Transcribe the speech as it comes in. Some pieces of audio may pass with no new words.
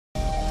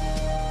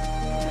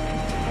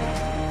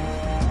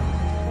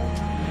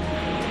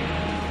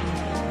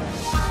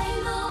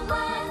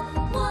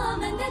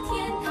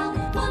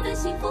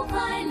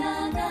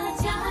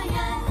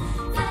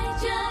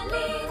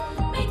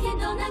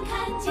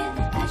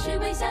水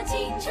微笑，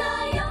清澈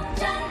又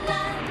湛蓝。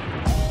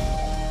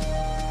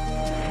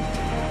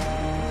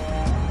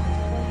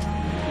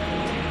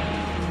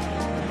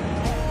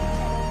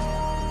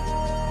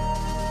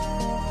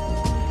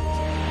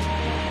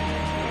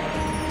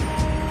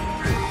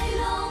快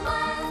乐湾，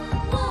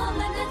我们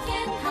的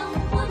天堂，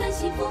我们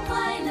幸福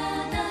快乐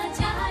的家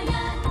园。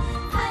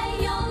还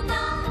有那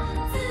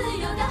自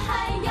由的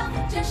海洋，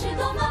这是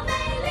多么美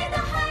丽的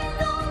海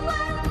螺湾！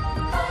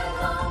海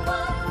螺湾，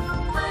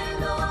海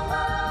螺湾。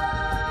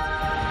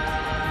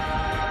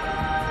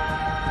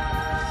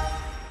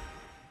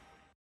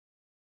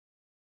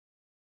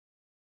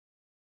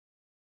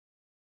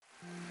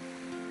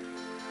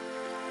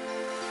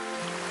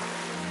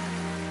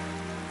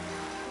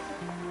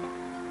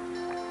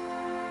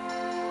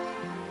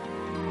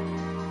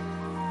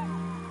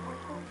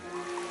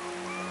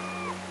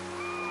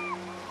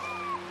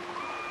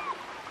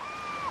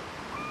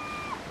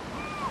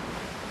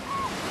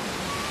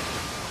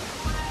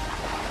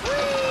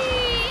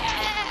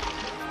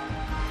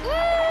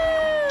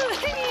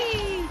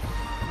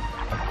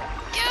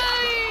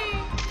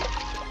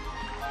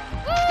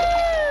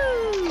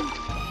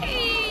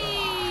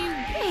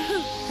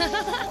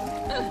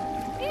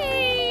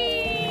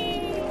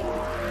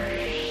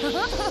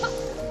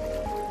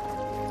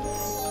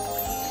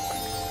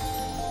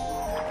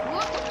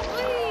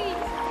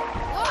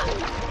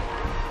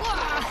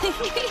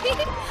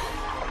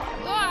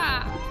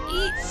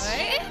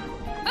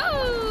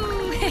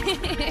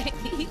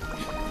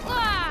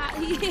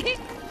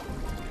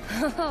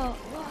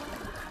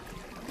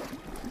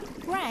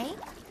Ray,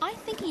 I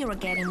think you are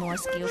getting more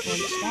skillful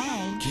each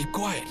day. Keep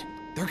quiet.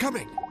 They're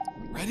coming.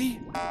 Ready?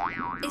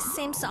 It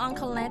seems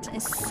Uncle Let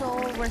is so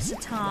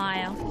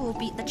versatile. Who will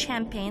beat the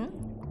champion?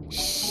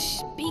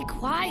 Shh, be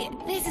quiet.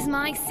 This is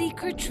my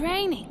secret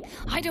training.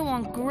 I don't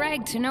want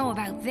Greg to know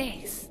about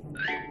this.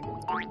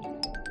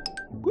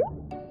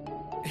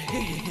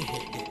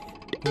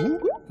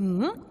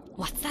 Huh?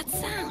 What's that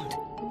sound?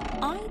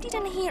 I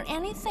didn't hear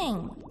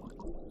anything.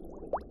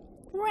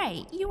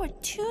 Ray, you are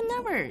too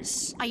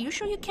nervous. Are you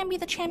sure you can be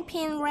the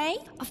champion, Ray?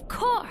 Of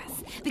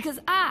course, because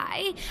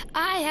I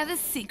have a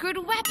secret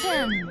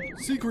weapon.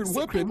 Secret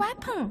Secret weapon?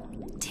 weapon.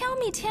 Tell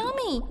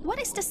me, what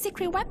is the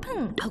secret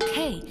weapon?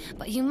 Okay,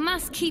 but you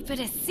must keep it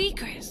a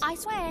secret. I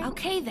swear.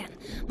 Okay then,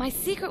 my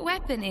secret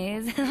weapon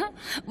is...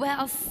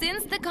 well,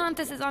 since the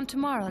contest is on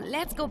tomorrow,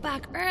 let's go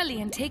back early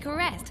and take a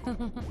rest.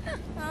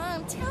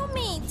 Tell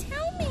me.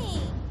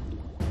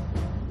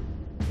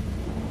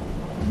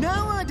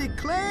 Now I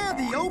declare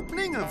the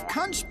opening of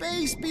Conch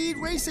Bay Speed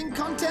Racing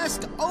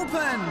Contest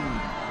open!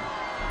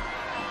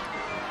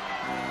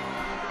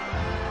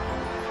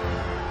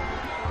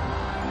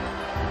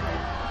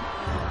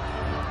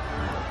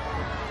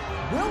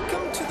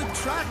 Welcome to the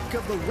track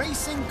of the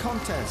racing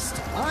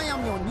contest. I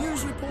am your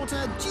news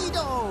reporter,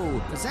 Gido,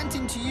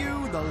 presenting to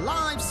you the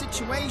live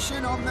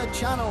situation on the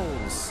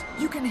channels.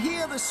 You can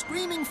hear the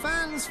screaming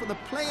fans for the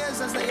players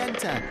as they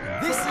enter.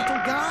 This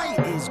little guy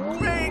is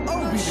Greg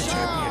I'll the be the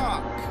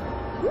Shark.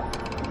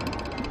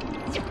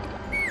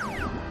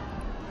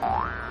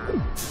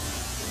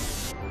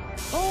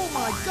 Oh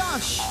my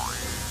gosh!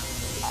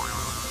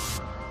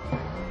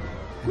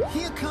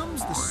 Here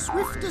comes the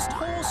swiftest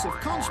horse of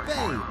Conch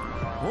Bay,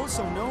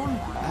 also known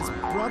as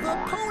Brother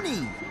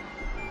Pony.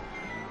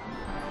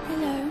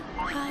 Hello.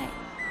 Hi.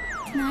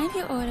 Can I have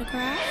your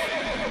autograph?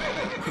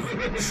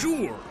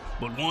 Sure,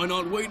 but why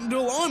not wait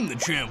until I'm the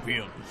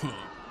champion?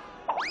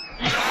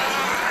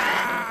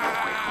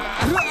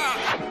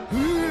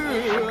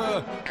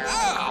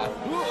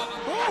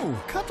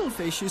 Oh,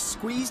 Cuttlefish is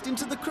squeezed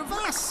into the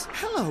crevasse.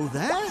 Hello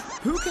there.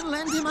 Who can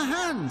lend him a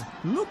hand?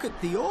 Look at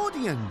the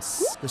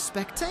audience. The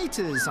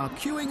spectators are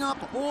queuing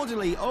up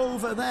orderly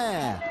over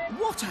there.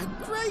 What a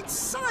great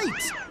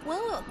sight!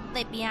 Will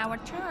it be our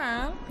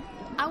turn?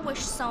 I wish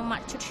so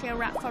much to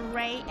cheer up for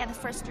Ray at the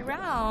first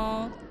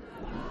round.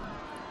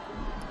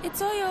 It's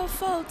all your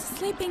fault,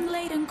 sleeping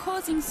late and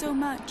causing so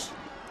much.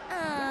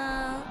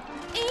 Eh?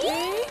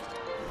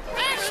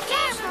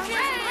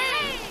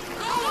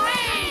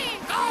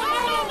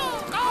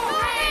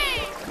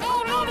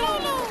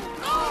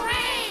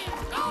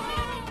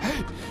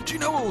 Hey, do you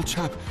know, old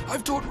chap,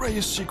 I've taught Ray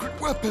a secret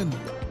weapon.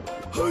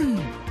 Hey,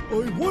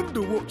 I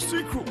wonder what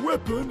secret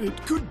weapon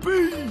it could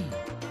be.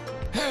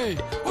 Hey,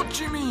 what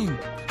do you mean?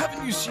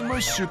 Haven't you seen my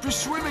super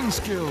swimming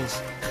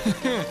skills?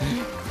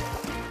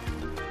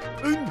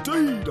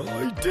 Indeed,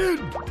 I did.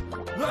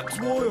 That's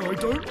why I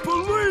don't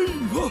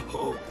believe.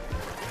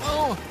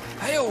 Oh,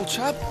 hey, old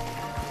chap,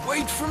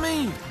 wait for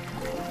me.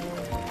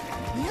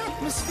 The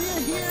atmosphere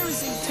here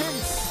is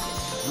intense.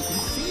 You can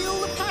feel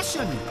the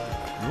passion.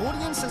 The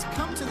audience has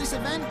come to this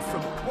event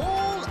from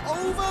all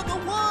over the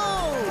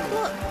world.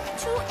 Look,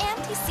 2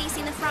 empty seats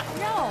in the front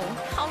row.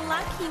 How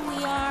lucky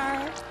we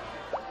are.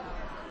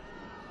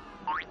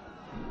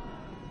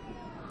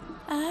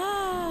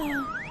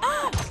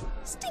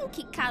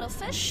 Stinky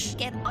cuttlefish,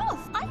 get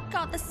off. I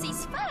got the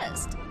seats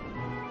first.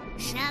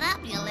 Shut up,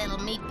 you little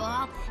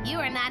meatball. You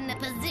are not in a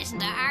position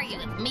to argue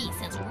with me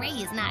since Ray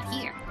is not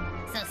here.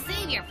 So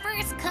save your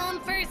first come,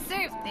 first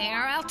serve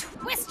there, or I'll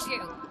twist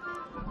you.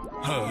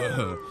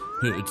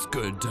 It's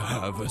good to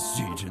have a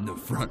seat in the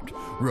front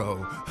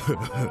row.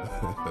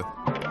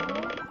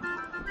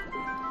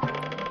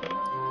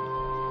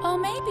 Or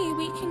maybe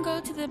we can go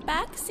to the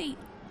back seat.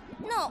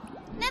 No,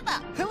 never.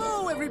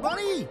 Hello,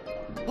 everybody!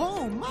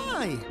 Oh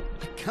my!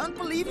 I can't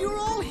believe you're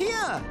all here!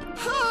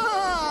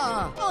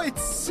 Ha! Oh, it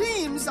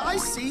seems I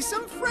see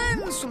some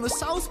friends from the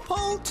South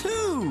Pole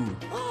too!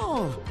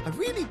 Oh, I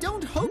really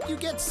don't hope you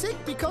get sick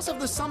because of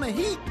the summer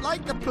heat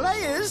like the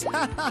players!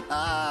 Ha ha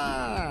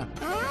ha!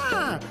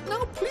 Ah!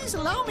 Now please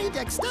allow me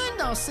to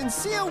extend our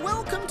sincere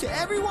welcome to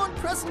everyone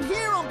present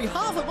here on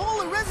behalf of all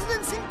the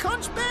residents in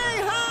Conch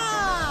Bay!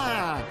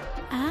 Ha!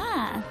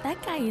 Ah,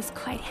 that guy is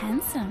quite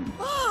handsome.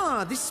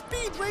 Ah, this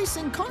speed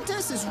racing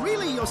contest is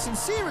really your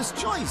sincerest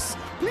choice.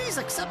 Please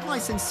accept my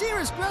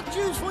sincerest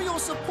gratitude for your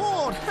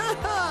support. Ha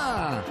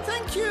ha!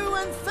 Thank you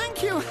and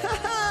thank you. Ha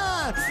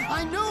ha!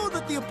 I know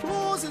that the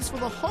applause is for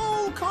the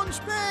whole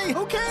Conch Bay.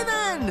 Okay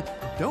then,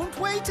 don't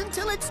wait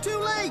until it's too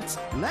late.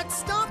 Let's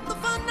start the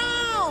fun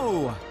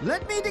now.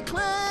 Let me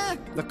declare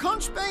the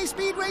Conch Bay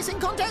Speed Racing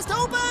Contest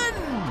open.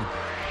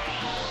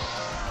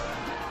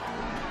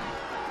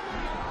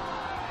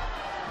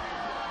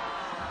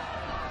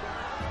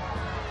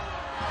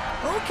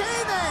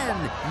 Okay then,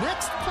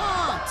 next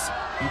part.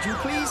 Would you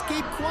please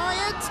keep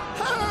quiet?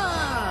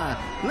 Ha!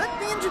 Let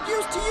me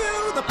introduce to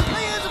you the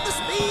players of the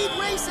Speed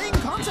Racing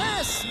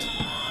Contest.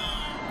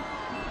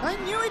 I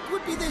knew it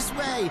would be this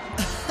way.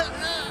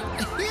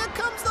 Here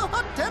comes the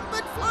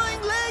hot-tempered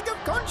flying leg of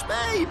Conch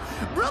Bay,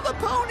 Brother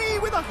Pony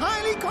with a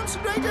highly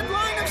concentrated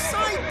line of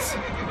sight.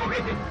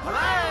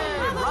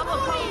 Hooray! Rubber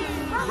Pony!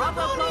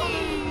 Rubber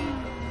Pony!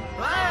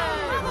 Hooray!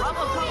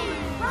 Rubber Pony!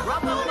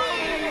 Rubber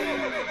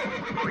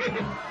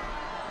Pony!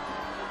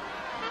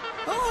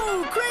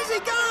 Oh, crazy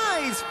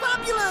guys!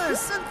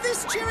 Fabulous! And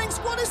this cheering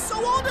squad is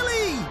so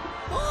orderly!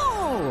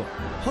 Oh!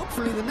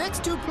 Hopefully the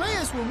next two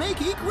players will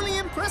make equally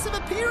impressive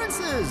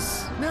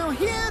appearances. Now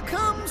here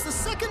comes the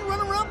second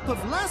runner-up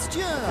of last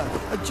year.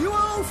 A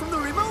duo from the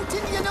remote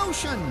Indian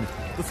Ocean.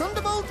 The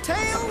Thunderbolt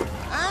Tail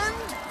and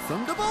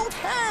Thunderbolt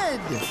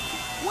Head.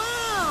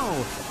 Wow!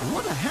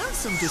 What a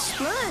handsome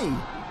display!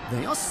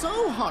 They are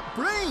so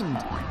hot-brained.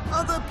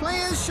 Other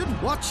players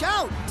should watch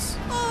out.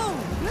 Oh,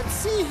 let's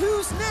see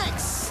who's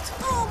next.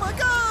 Oh my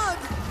God!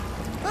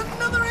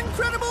 Another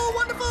incredible,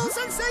 wonderful,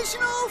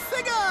 sensational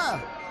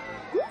figure.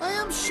 I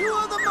am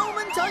sure the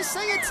moment I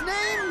say its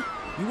name,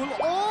 you will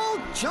all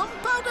jump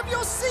out of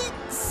your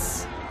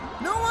seats.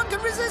 No one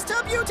can resist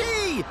her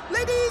beauty.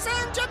 Ladies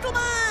and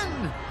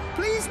gentlemen,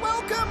 please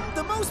welcome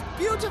the most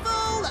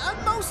beautiful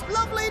and most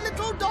lovely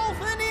little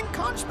dolphin in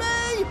Conch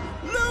Bay,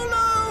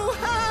 Lulu.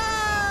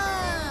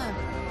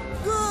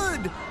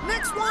 Good.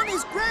 Next one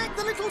is Greg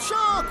the Little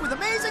Shark with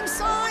amazing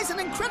size and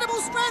incredible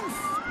strength.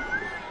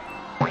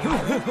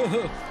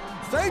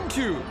 Thank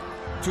you.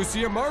 To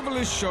see a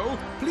marvelous show,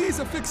 please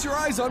affix your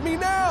eyes on me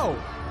now.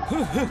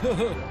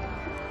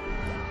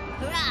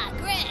 Hurrah,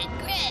 Greg!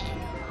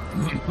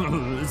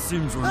 It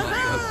seems we're not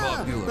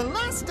that The popular.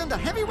 last and a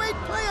heavyweight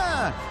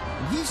player.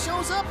 When he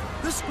shows up,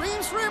 the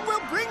screams for him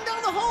will bring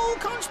down the whole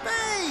Conch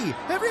Bay.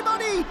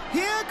 Everybody,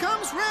 here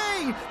comes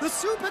Ray, the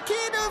super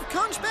kid of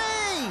Conch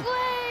Bay.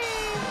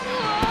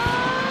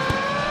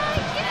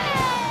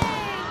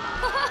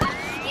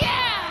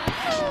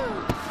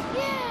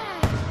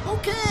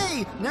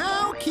 Okay,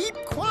 now keep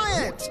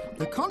quiet.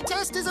 The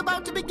contest is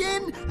about to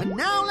begin, and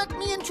now let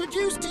me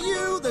introduce to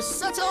you the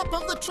setup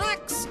of the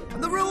tracks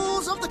and the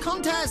rules of the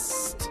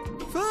contest.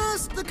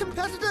 First, the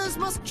competitors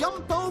must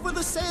jump over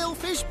the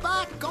sailfish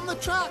back on the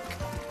track,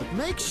 but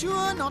make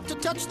sure not to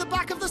touch the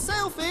back of the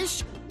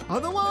sailfish.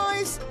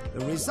 Otherwise,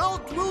 the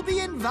result will be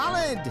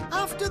invalid.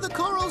 After the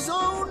coral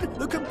zone,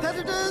 the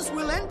competitors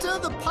will enter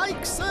the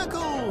pike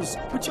circles,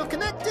 which are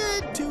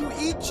connected to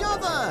each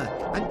other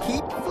and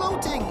keep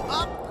floating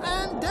up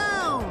and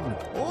down.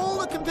 All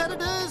the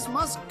competitors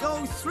must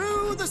go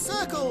through the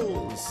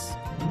circles.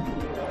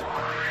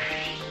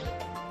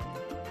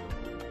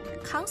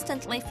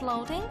 Constantly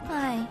floating?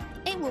 Aye,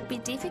 it would be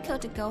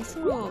difficult to go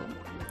through.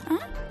 Huh?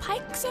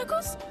 Pike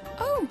circles?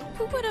 Oh,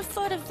 who would have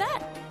thought of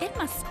that? It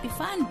must be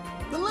fun.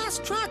 The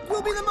last track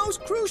will be the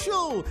most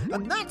crucial,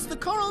 and that's the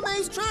Coral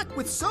Maze track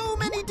with so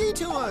many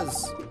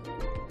detours.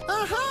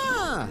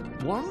 Aha!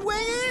 One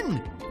way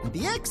in. And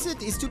the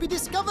exit is to be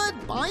discovered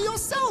by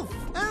yourself.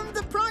 And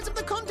the prize of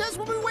the contest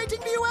will be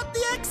waiting for you at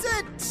the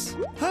exit.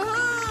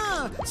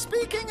 Ha!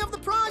 Speaking of the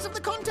prize of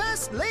the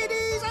contest,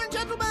 ladies and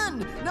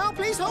gentlemen, now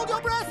please hold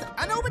your breath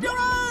and open your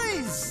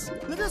eyes.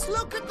 Let us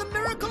look at the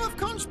miracle of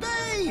Conch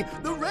Bay,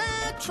 the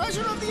rare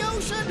treasure of the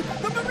ocean,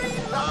 the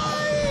marine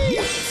light.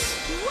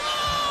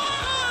 Wow!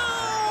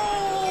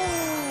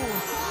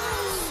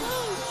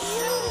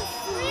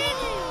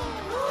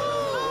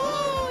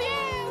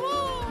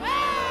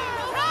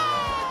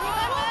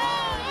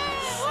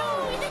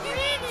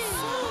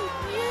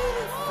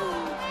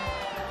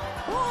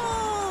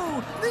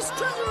 This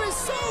treasure is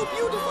so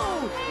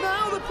beautiful!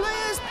 Now the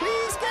players,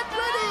 please get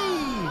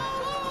ready!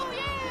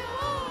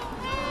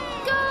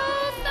 Go,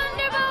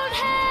 Thunder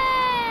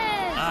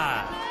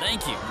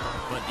Thank you,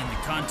 but in the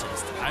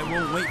contest, I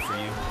won't wait for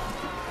you.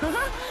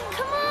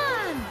 Come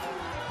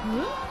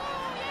on!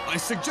 I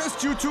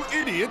suggest you two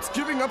idiots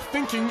giving up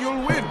thinking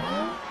you'll win.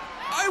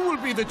 I will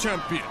be the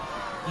champion.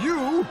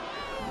 You,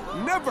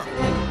 never.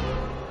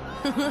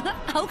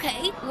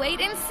 Okay, wait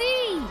and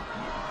see.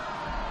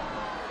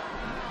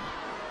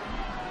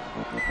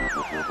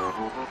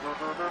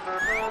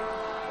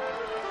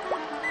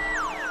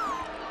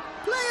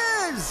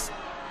 Players,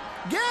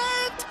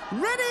 get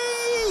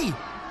ready!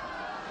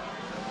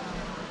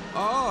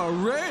 Ah,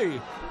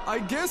 Ray, I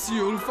guess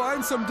you'll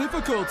find some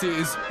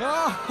difficulties.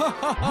 Go!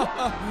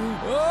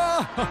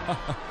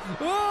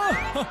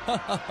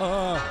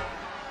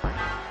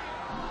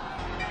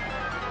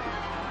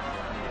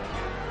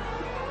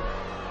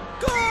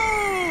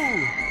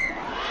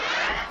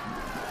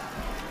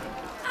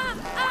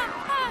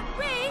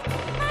 Ray,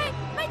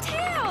 my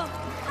tail!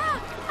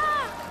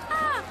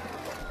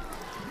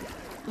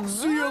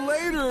 See you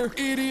later,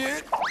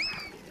 idiot.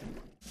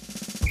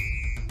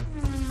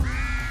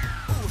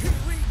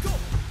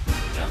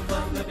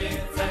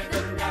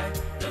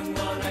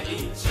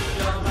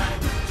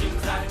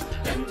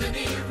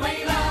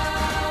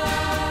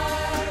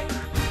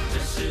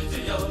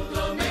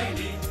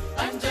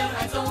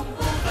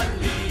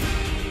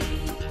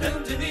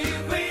 Underneath